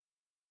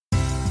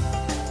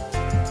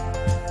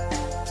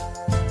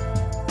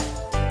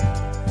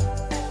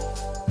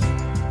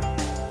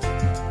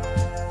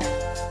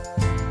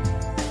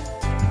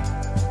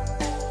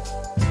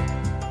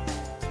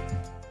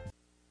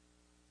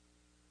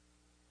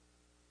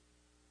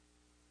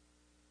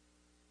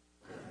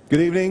Good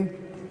evening.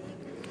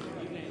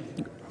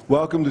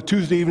 Welcome to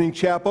Tuesday Evening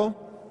Chapel.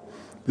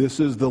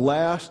 This is the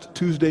last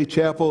Tuesday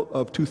Chapel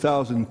of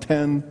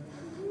 2010.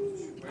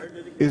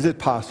 Is it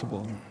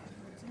possible?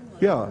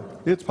 Yeah,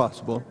 it's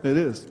possible. It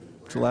is.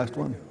 It's the last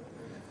one.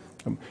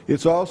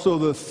 It's also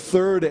the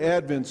third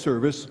Advent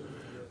service.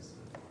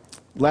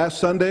 Last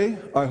Sunday,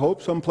 I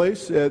hope,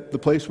 someplace at the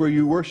place where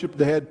you worship,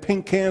 they had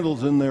pink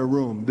candles in their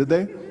room. Did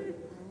they?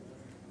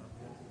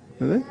 Did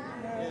they?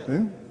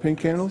 Yeah, pink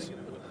candles?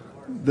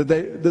 Did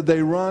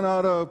they run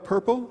out of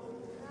purple?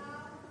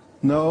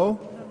 No?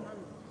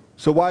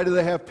 So why do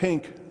they have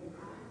pink?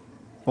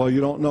 Well, you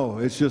don't know.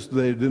 It's just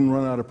they didn't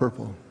run out of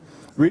purple.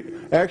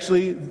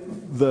 Actually,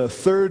 the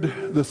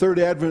third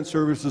Advent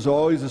service is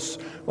always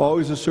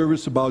a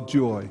service about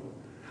joy.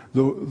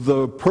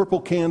 The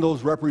purple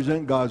candles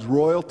represent God's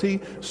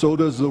royalty. So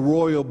does the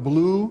royal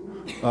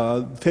blue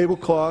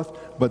tablecloth.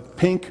 But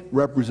pink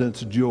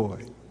represents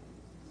joy.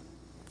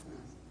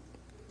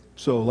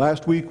 So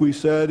last week we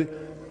said,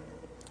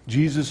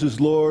 Jesus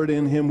is Lord,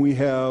 in Him we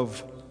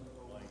have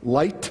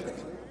light.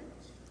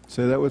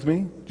 Say that with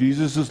me.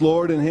 Jesus is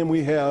Lord, in Him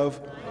we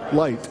have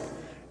light.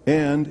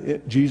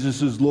 And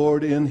Jesus is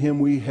Lord, in Him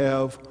we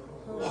have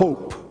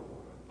hope.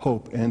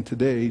 Hope. And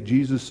today,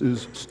 Jesus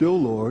is still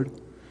Lord,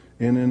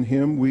 and in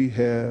Him we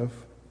have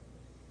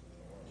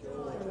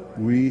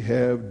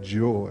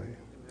joy.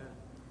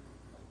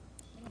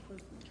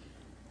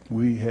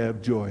 We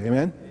have joy.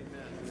 Amen?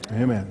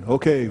 Amen.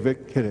 Okay,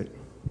 Vic, hit it.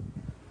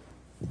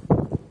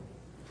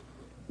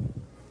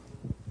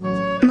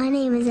 My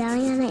name is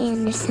Eliana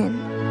Anderson.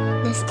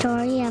 The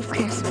story of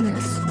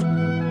Christmas.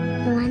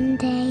 One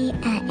day,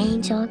 an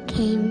angel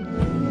came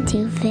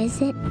to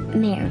visit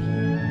Mary.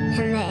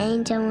 And the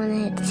angel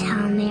wanted to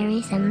tell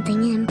Mary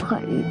something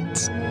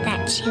important.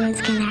 That she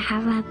was going to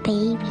have a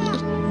baby.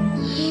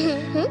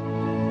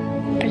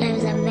 But it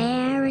was a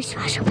very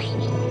special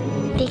baby.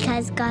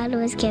 Because God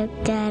was going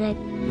to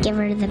give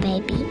her the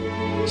baby.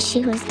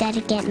 She was going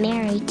to get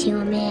married to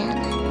a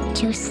man,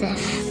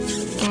 Joseph.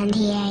 And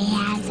he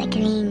has a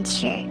green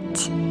shirt.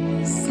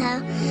 So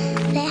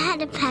they had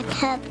to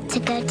pack up to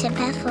go to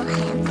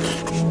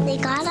Bethlehem. They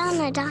got on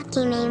a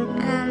donkey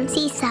named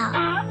Seesaw.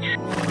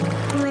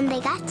 When they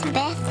got to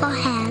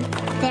Bethlehem,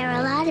 there were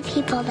a lot of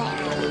people there.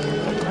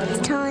 He's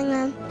telling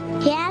them,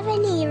 "Do you have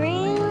any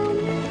room?"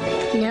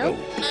 Nope,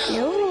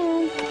 no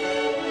room.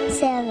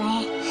 So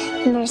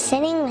they were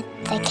sitting with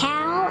the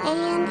cow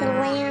and the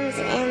lambs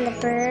and the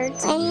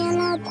birds and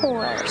a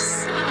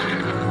horse.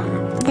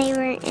 They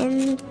were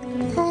in,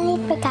 I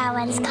forgot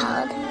what it's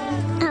called.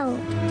 Oh,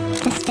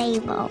 the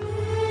stable.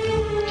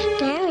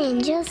 Mary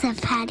and Joseph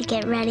had to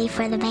get ready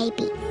for the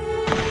baby.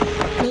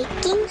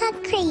 Making a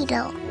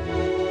cradle.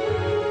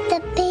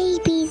 The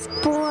baby's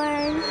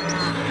born.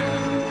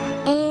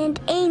 And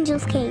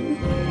angels came.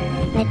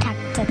 They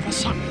talked to the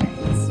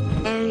shepherds.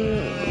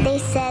 And they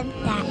said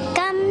that,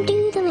 "Come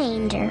to the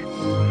manger."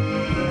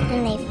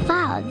 And they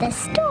followed the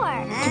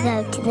star to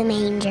go to the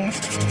manger.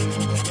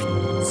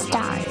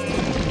 Star.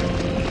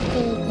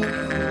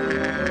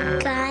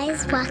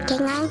 Guys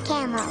walking on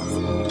camels.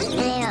 And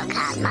they all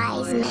got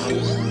wise men.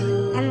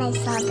 And they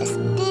saw this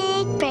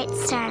big bright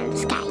star in the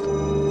sky.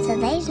 So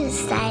they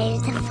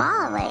decided to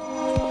follow it.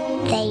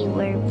 They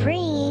were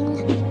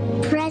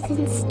bringing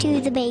presents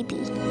to the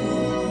baby.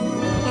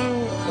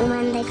 And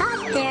when they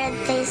got there,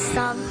 they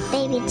saw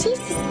baby Jesus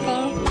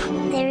there.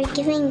 They were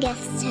giving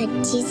gifts to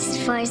Jesus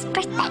for his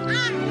birthday.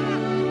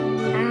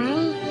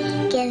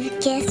 I give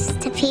gifts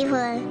to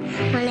people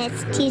when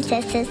it's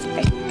Jesus'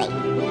 birthday.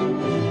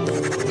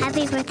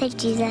 Happy birthday,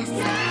 Jesus.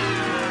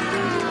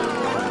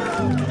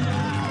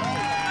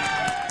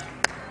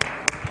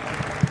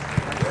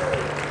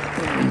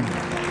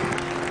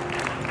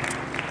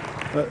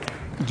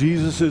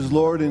 Jesus is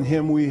Lord, in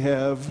Him we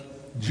have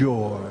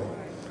joy.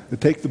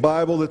 Take the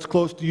Bible that's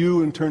close to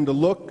you and turn to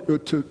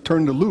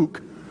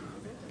Luke.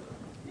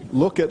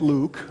 Look at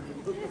Luke,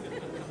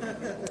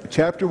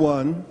 chapter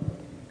 1.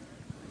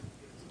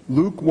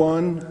 Luke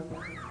 1,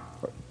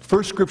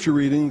 first scripture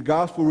reading. The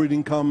gospel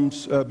reading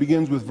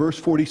begins with verse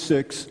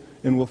 46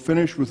 and we'll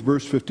finish with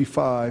verse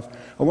 55.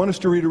 I want us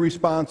to read it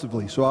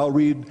responsively. So I'll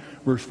read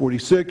verse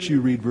 46,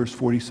 you read verse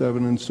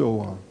 47, and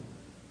so on.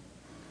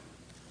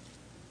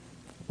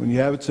 When you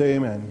have it, say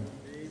amen.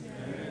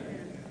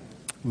 Amen.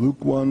 Luke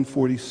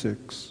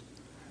 1:46.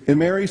 And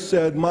Mary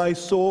said, "My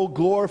soul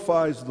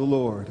glorifies the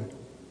Lord,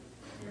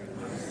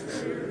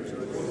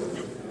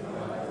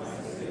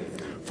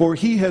 for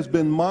He has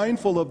been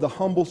mindful of the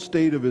humble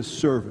state of His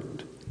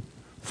servant.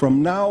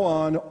 From now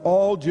on,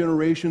 all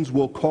generations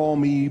will call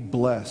me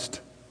blessed."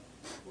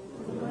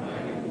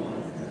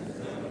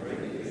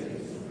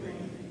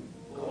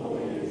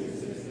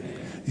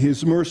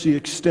 His mercy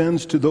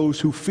extends to those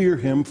who fear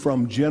Him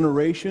from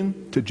generation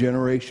to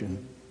generation.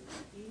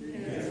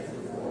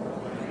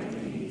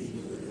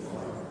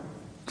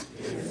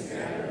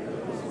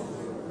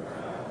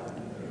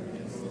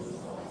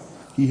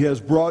 He has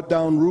brought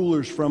down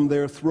rulers from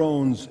their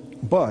thrones,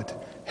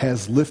 but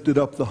has lifted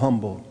up the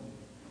humble.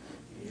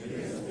 He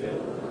has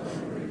filled the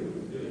hungry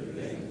with good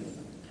things,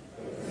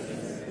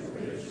 but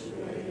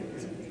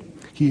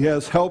He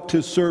has helped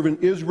his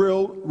servant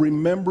Israel,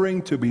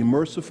 remembering to be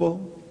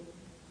merciful.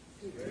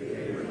 We're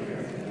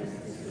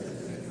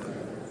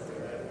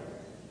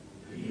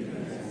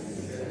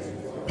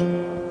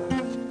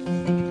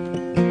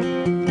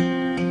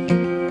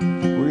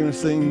going to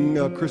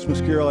sing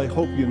Christmas Carol, I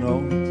Hope You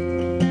Know.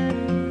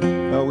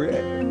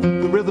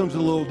 The rhythm's a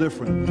little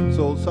different,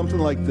 so something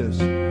like this.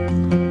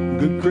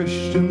 Good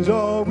Christians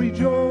all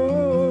rejoice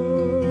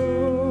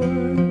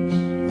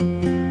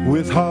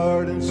with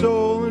heart and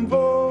soul and voice.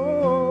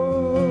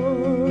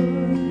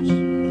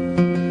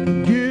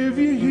 Give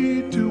ye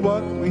heed to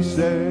what we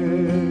say.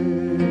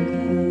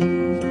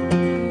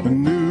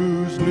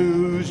 News,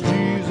 news,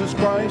 Jesus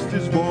Christ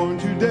is born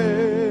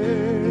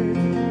today.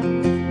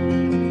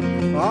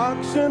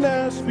 Oxen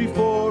ass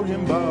before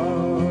him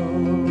bow.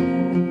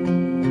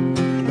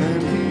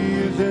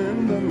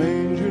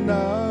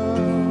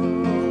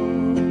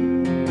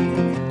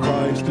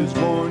 Is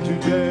born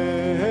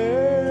today.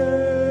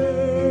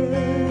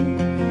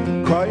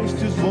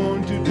 Christ is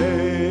born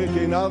today.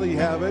 Okay, now that you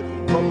have it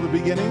from the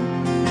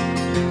beginning.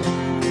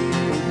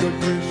 Good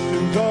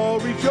Christians all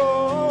rejoice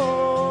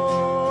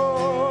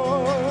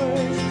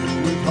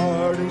with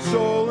heart and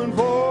soul and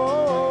voice.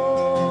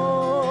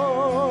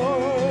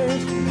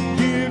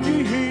 Give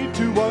ye heed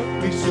to what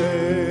we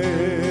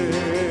say.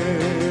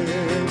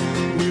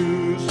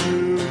 News,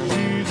 news,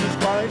 Jesus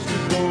Christ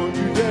is born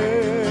today.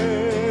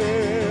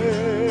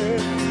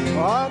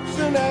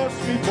 Oxen ask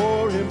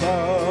before him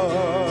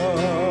bow,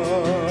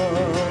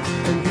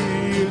 and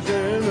he is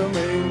in a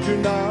manger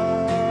now.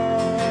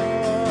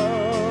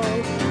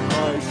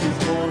 Christ is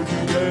born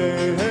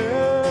today.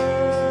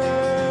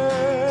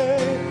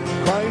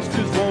 Christ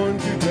is born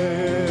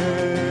today.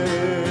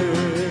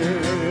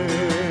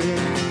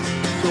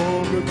 So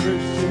the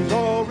Christians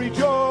all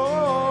rejoice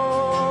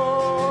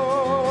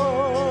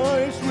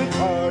with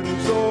heart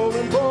and soul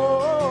and voice.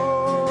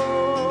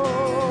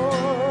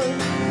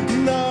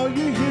 Now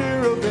you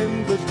hear of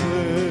endless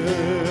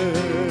bliss.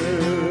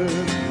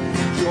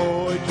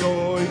 Joy,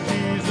 joy,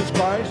 Jesus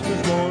Christ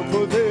is born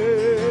for this.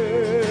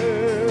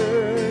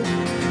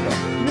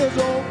 He has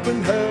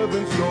opened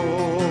heaven's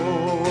door,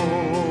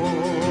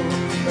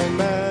 and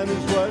man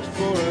is blessed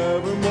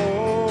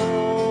forevermore.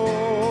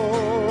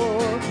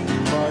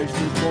 Christ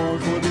is born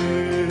for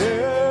this.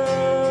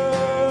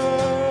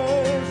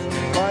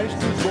 Christ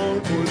is born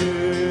for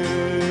this.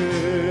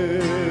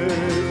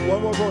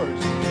 One more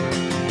verse.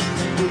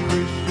 The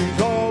Christians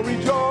all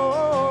rejoice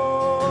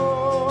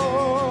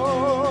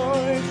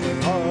with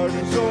heart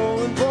and soul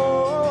and voice.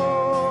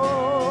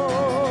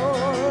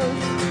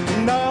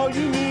 Now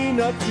you need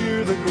not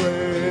fear the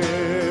grave.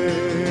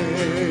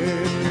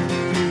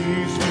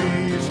 Peace,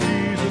 peace,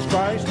 Jesus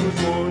Christ was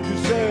born to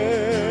save.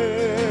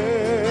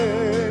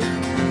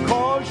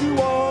 Calls you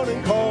on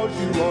and calls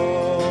you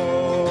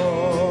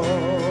on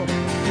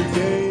to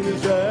gain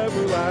his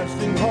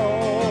everlasting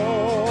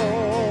home.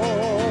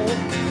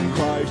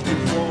 Christ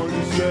is born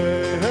to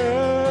save.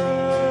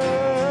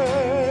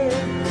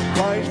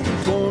 Christ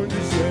is born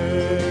to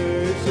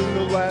save. Sing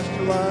the last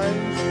two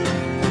lines.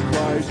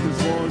 Christ is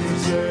born to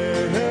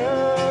save.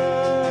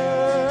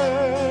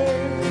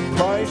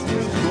 Christ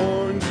is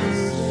born to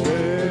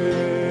save.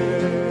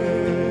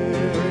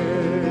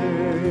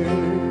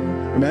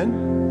 Amen?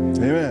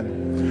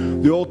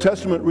 Amen. The Old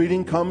Testament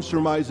reading comes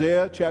from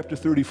Isaiah chapter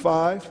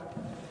 35.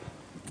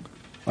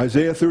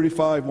 Isaiah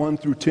 35, 1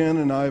 through 10,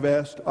 and I've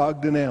asked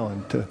Ogden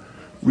Allen to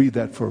read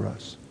that for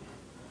us.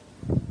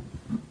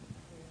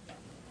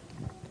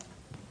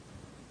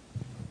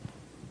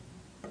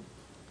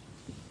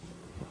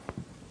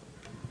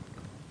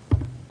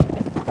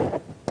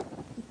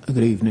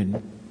 Good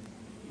evening.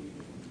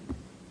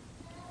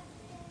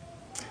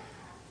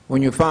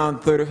 When you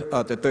found the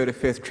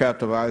 35th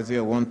chapter of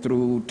Isaiah 1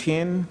 through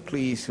 10,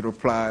 please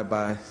reply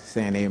by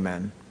saying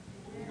amen.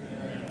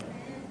 Amen.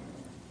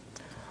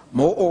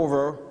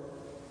 Moreover,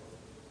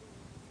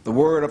 the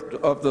word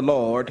of the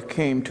Lord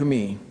came to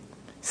me,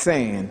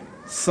 saying,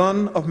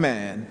 Son of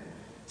man,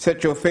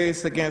 set your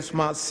face against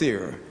Mount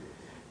Seir,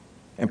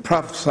 and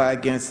prophesy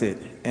against it,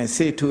 and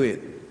say to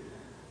it,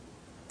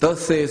 Thus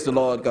says the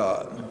Lord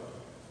God,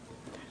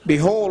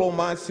 Behold, O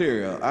Mount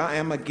Seir, I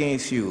am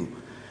against you.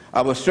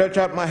 I will stretch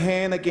out my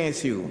hand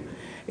against you,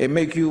 and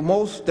make you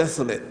most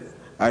desolate.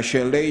 I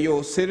shall lay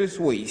your cities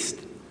waste,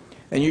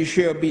 and you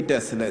shall be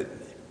desolate.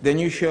 Then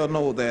you shall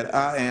know that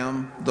I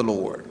am the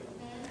Lord.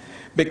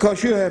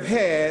 Because you have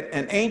had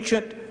an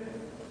ancient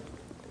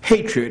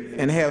hatred,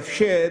 and have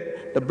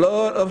shed the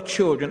blood of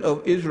children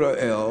of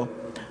Israel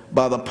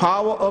by the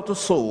power of the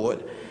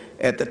sword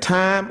at the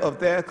time of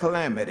their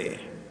calamity.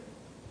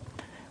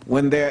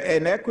 When their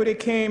iniquity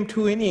came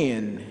to an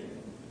end,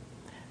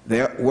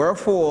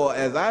 wherefore,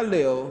 as I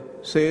live,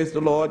 says the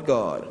Lord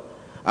God,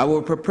 I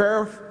will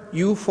prepare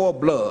you for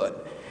blood,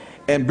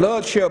 and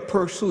blood shall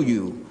pursue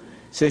you.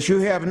 Since you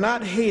have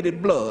not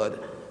hated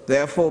blood,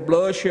 therefore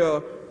blood shall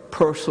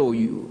pursue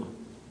you.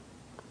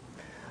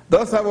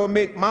 Thus I will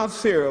make Mount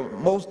Seir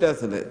most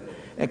desolate,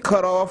 and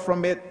cut off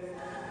from it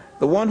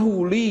the one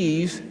who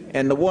leaves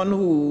and the one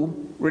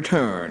who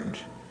returns.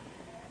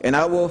 and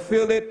I will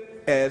fill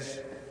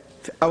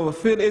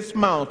its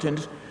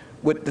mountains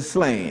with the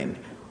slain,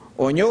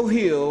 on your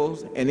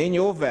hills and in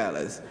your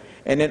valleys,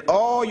 and in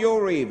all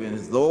your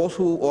ravens, those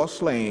who are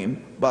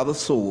slain by the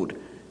sword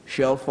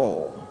shall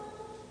fall.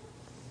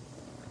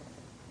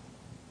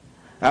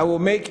 I will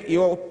make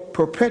you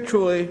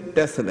perpetually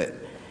desolate,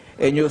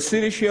 and your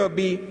city shall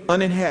be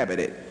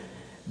uninhabited.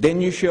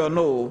 Then you shall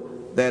know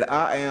that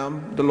I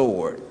am the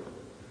Lord.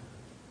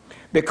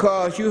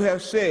 Because you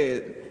have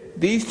said,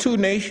 these two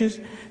nations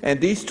and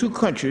these two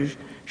countries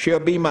shall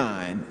be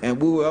mine,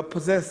 and we will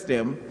possess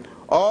them,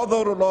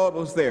 although the Lord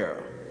was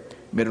there.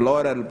 May the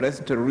Lord add a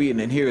blessing to the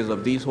reading and hearers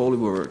of these holy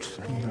words.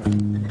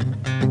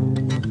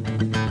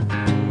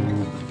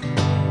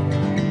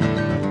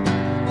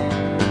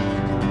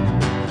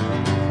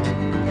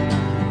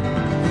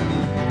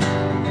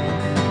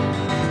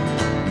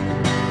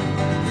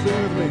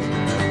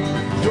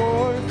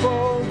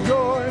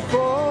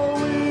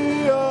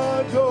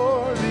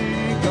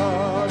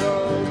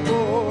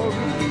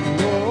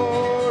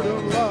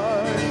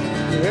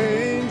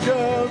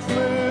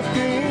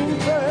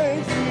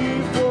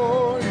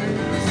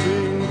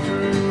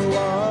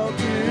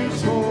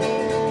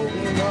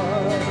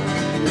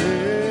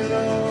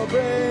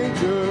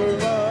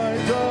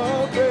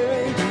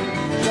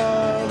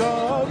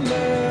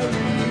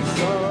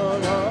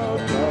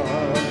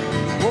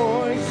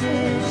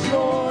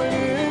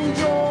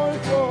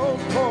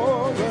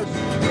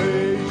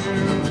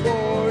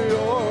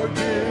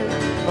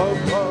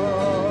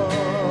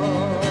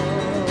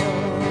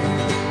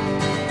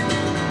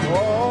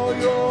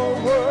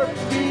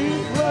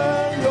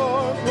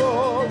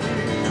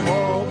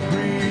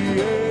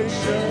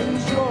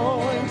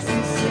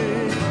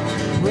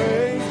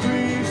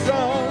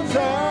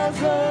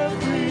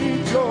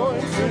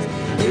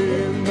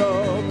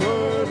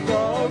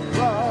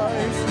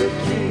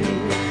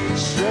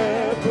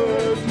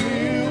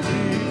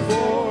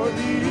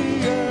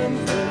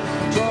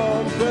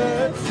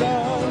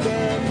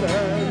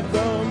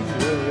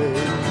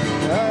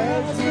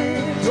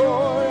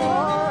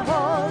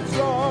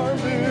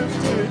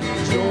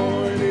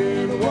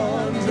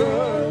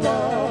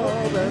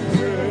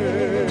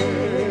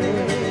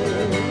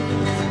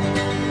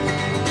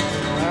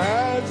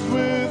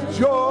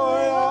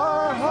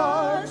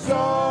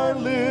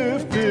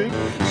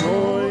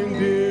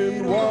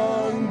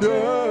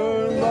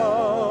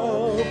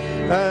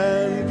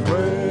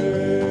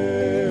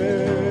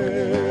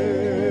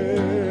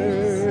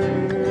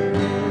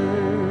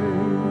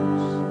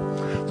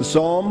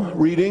 Psalm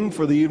reading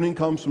for the evening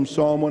comes from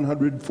Psalm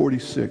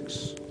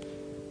 146.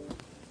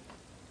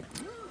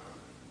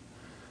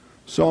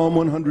 Psalm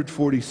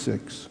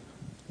 146.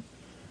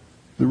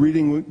 The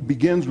reading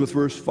begins with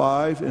verse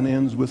 5 and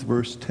ends with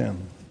verse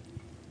 10.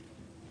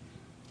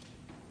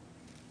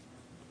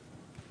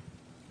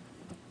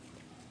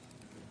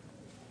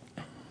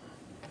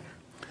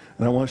 And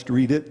I want us to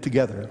read it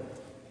together.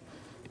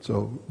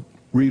 So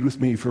read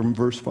with me from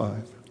verse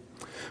 5.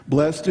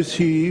 Blessed is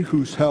he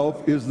whose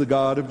help is the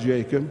God of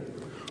Jacob,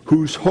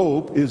 whose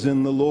hope is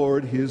in the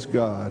Lord his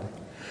God,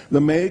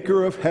 the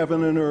maker of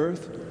heaven and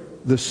earth,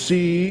 the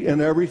sea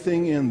and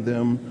everything in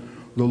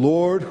them, the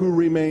Lord who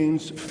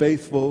remains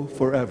faithful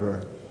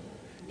forever.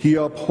 He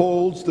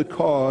upholds the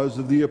cause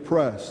of the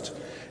oppressed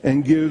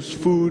and gives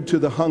food to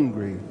the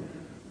hungry.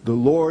 The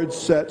Lord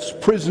sets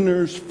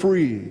prisoners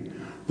free.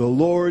 The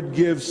Lord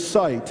gives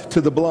sight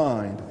to the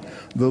blind.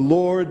 The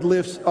Lord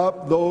lifts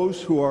up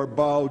those who are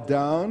bowed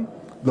down.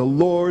 The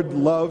Lord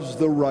loves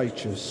the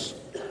righteous.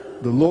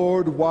 The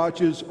Lord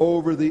watches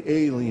over the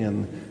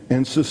alien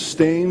and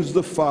sustains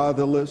the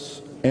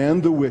fatherless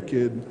and the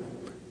wicked,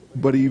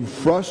 but he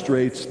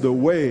frustrates the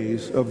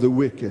ways of the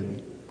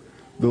wicked.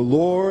 The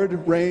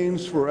Lord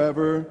reigns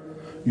forever,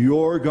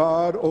 your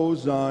God, O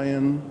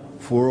Zion,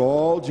 for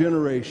all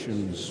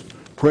generations.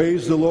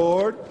 Praise the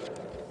Lord.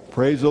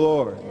 Praise the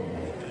Lord.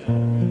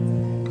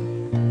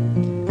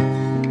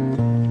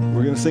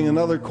 We're going to sing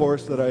another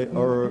chorus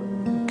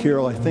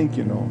Carol, I think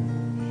you know.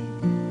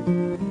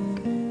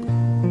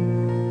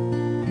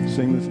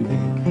 Sing with me.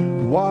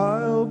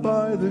 While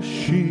by the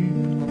sheep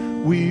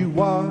we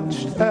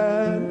watched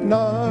at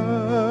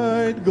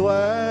night,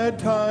 glad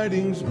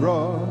tidings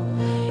brought,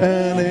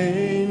 an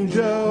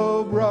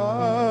angel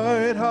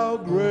bright, how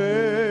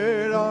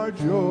great our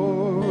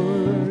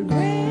joy.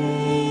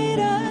 Great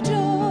our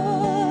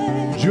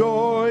joy.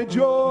 Joy,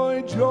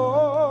 joy,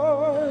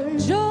 joy.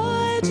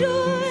 Joy,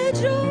 joy,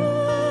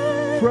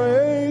 joy.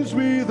 Praise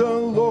we the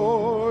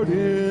Lord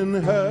in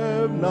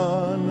heaven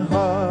on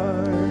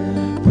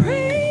high.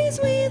 Praise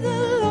we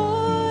the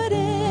Lord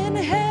in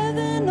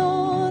heaven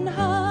on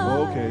high.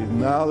 Okay,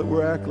 now that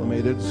we're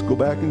acclimated, let's go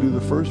back and do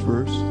the first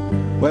verse.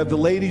 We'll have the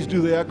ladies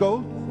do the echo,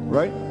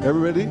 right?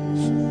 Everybody,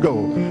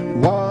 go.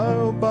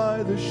 While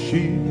by the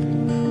sheep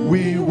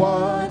we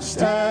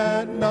watched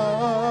at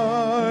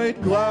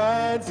night,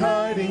 glad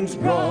tidings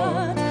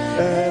brought,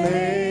 an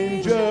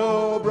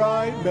angel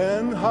bright,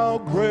 men, how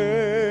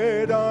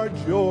great our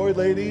joy,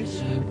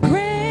 ladies.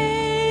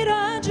 Great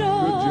our joy.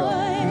 Good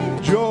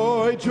job.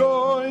 Joy,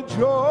 joy,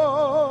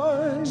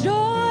 joy.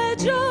 Joy,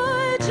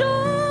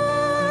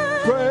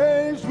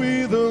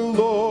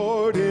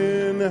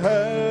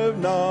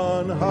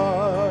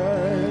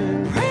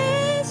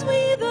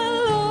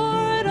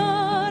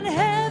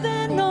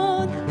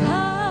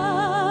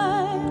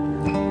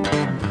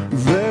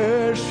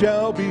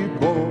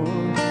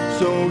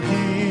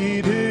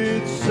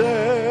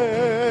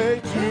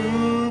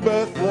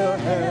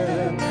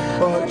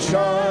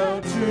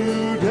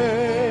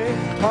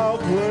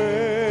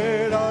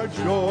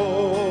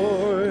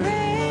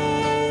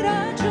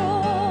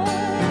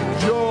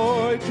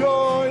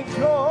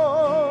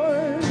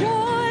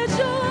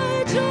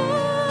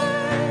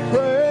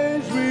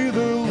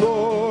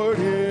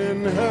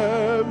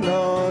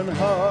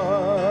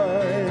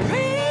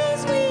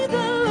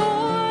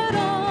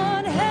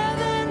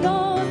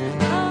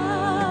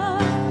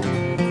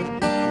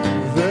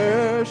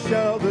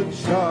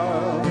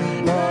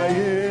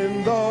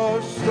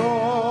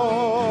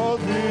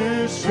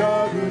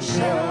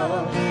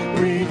 shall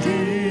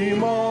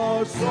redeem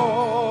us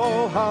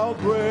all. How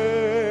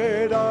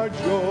great our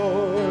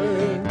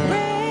joy!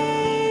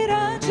 Great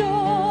our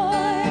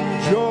joy.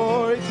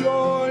 Joy,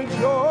 joy,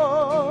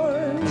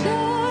 joy!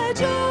 Joy,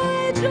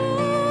 joy,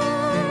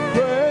 joy.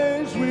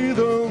 Praise we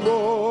the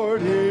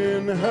Lord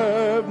in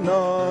heaven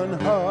on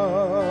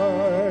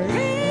high.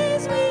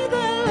 Praise we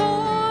the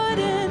Lord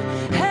in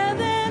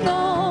heaven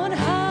on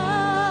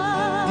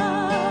high.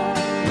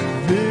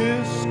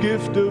 This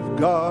gift of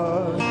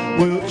God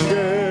will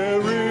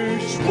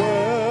cherish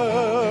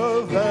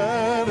well,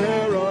 and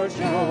ere our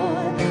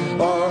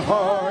joy our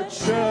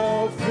hearts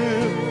shall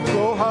fill.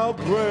 Oh, how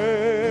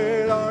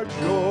great our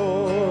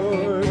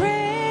joy!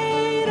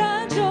 Great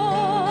our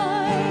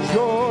joy.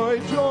 Joy,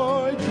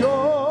 joy,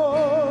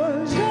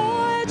 joy!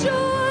 Joy,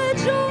 joy,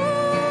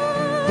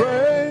 joy.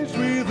 Praise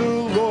we the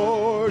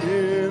Lord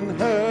in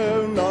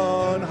heaven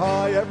on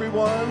high.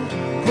 Everyone,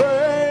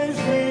 praise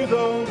we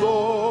the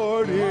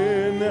Lord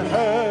in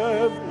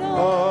heaven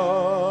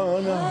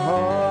on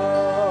high.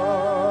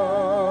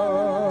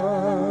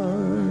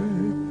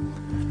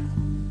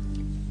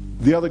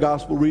 The other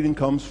gospel reading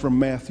comes from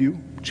Matthew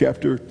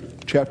chapter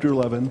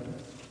 11.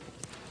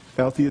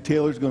 Althea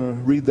Taylor's going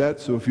to read that,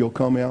 so if you'll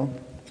come out.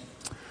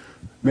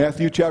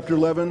 Matthew chapter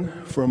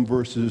 11 from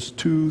verses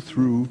 2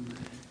 through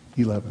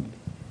 11.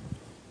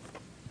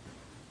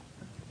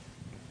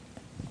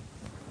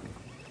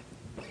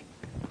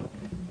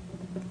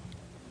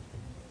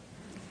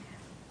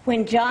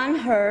 When John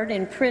heard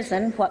in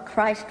prison what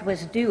Christ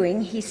was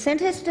doing, he sent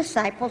his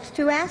disciples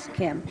to ask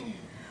him,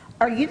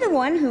 "Are you the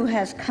one who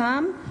has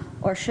come,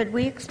 or should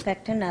we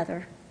expect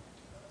another?"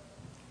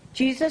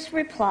 Jesus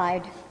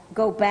replied,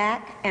 "Go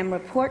back and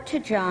report to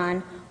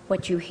John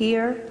what you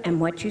hear and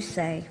what you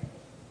say.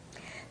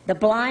 The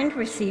blind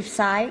receive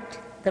sight,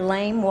 the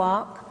lame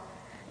walk,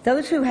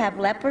 those who have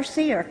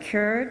leprosy are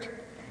cured,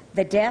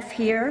 the deaf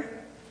hear,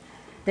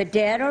 the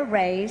dead are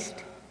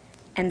raised,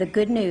 and the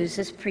good news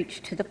is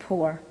preached to the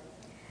poor.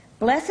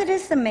 Blessed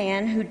is the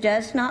man who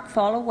does not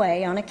fall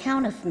away on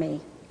account of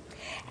me."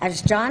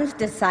 As John's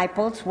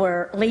disciples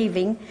were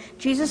leaving,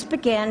 Jesus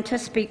began to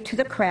speak to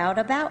the crowd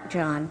about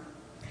John.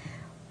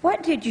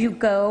 "What did you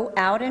go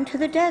out into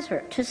the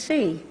desert to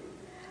see?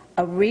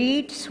 A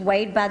reed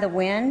swayed by the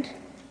wind?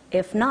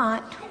 If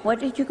not, what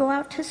did you go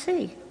out to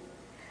see?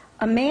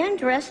 A man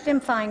dressed in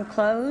fine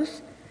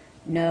clothes?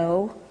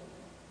 No,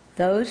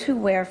 those who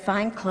wear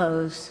fine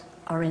clothes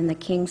are in the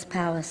king's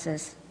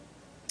palaces.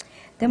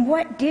 Then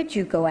what did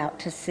you go out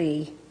to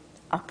see?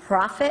 A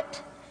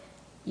prophet?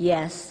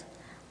 Yes,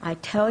 I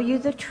tell you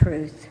the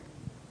truth.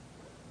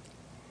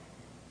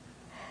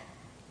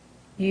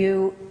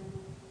 You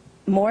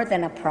more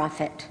than a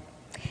prophet.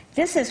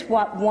 This is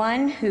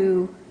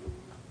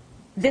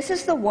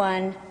the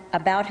one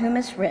about whom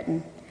is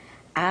written,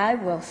 I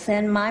will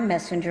send my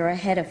messenger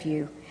ahead of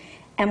you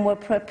and will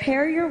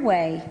prepare your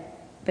way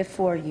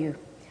before you.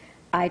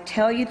 I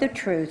tell you the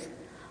truth.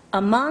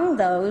 Among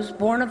those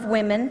born of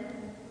women,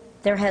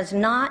 there has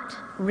not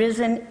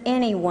risen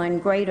anyone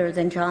greater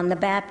than John the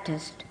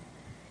Baptist.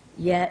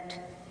 Yet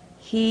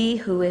he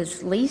who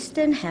is least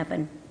in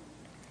heaven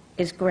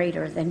is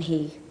greater than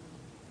he."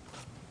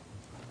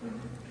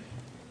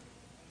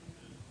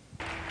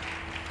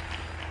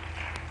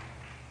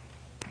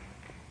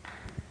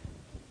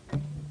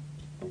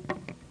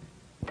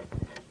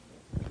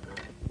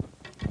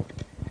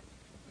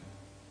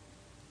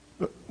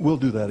 We'll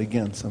do that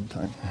again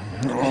sometime.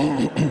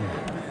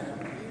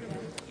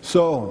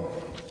 So,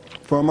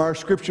 from our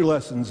scripture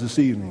lessons this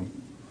evening,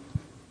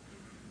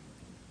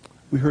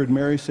 we heard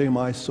Mary say,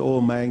 "My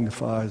soul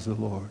magnifies the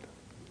Lord."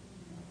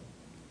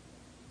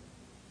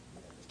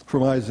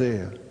 From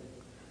Isaiah,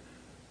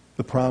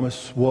 the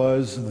promise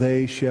was,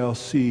 "They shall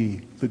see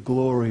the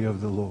glory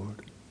of the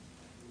Lord."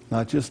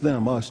 Not just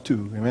them, us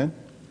too. Amen?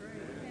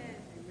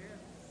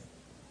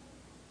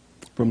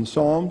 From the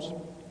Psalms,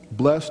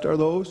 blessed are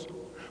those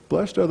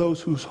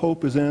whose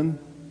hope is in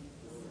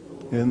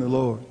the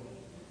Lord.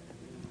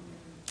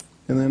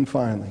 And then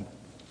finally,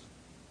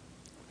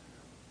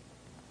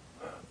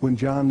 when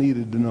John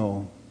needed to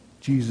know,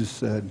 Jesus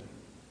said,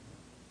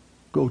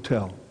 go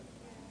tell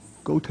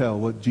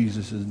what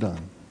Jesus has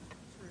done.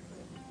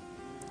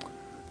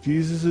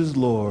 Jesus is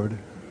Lord.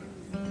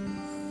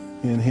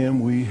 In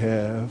him we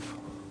have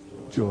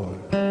joy.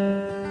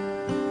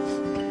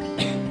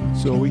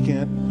 So we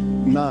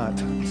can't not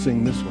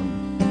sing this one.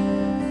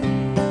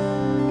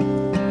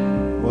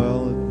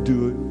 Well,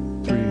 do it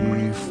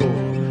 3, 4.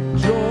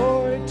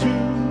 Joy to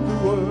the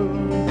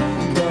world,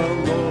 the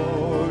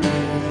Lord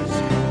is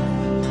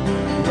come.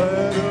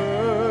 Let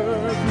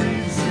earth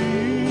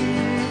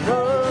receive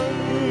her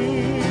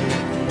King.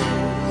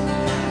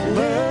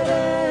 Let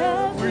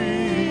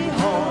every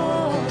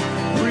heart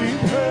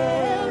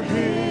prepare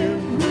him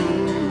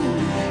room.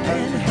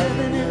 And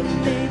heaven and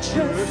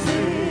nature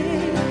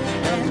sing,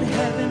 and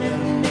heaven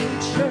and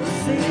nature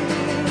sing,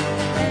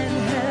 and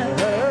heaven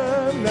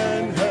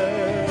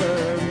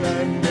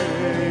And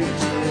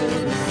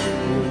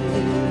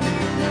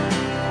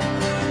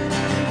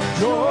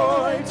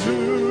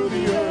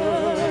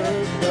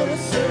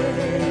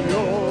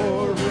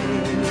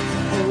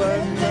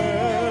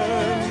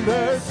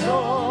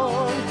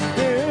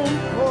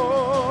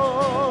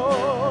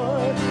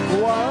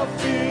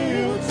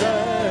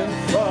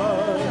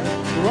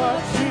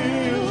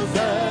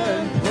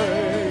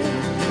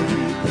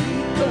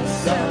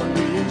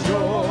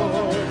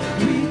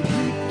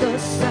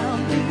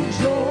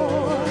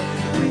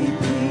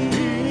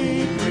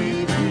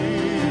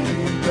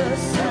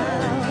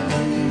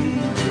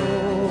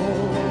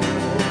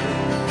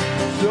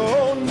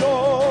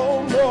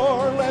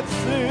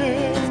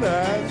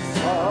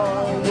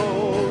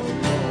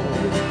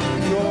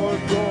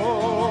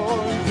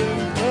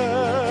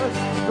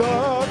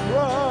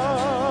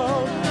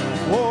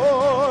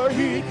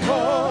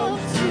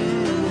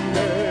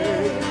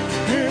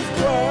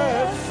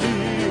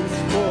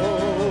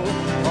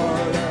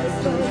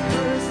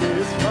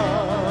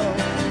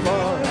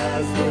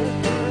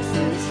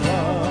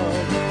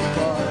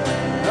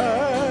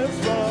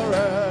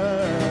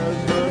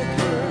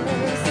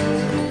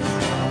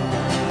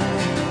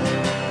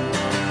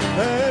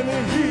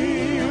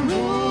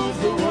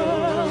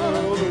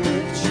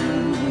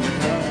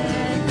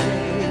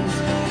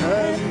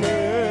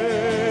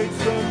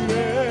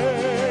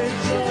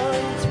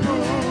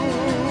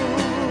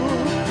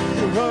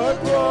the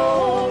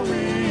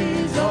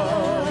glories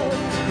of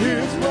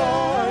his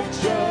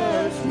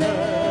righteousness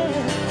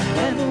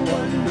and the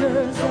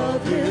wonders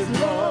of his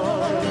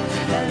love,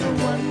 and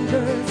the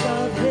wonders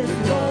of his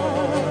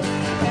love,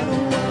 and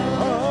the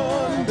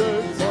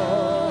wonders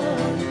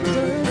of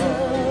his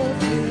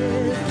love.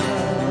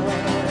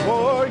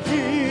 For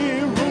he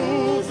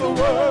rules the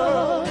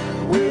world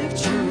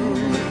with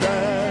truth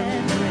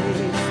and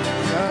grace,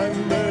 and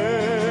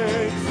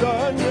makes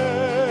the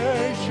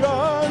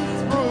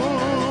nations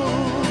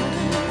prove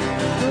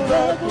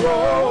the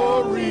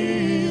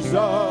glories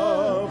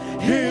of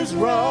his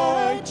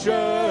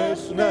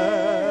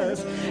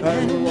righteousness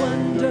and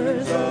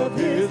wonders of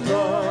his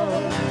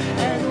love,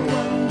 And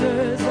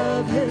wonders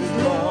of his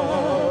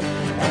love,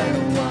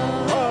 and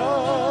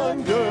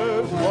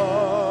wonders,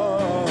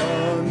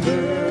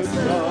 wonders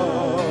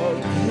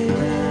of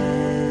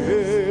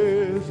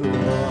his love.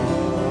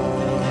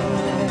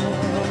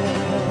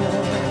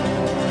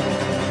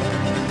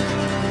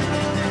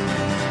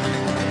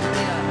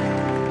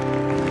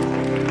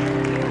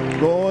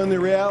 Go in the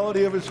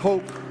reality of his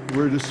hope.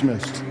 We're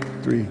dismissed.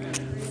 3,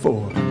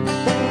 4.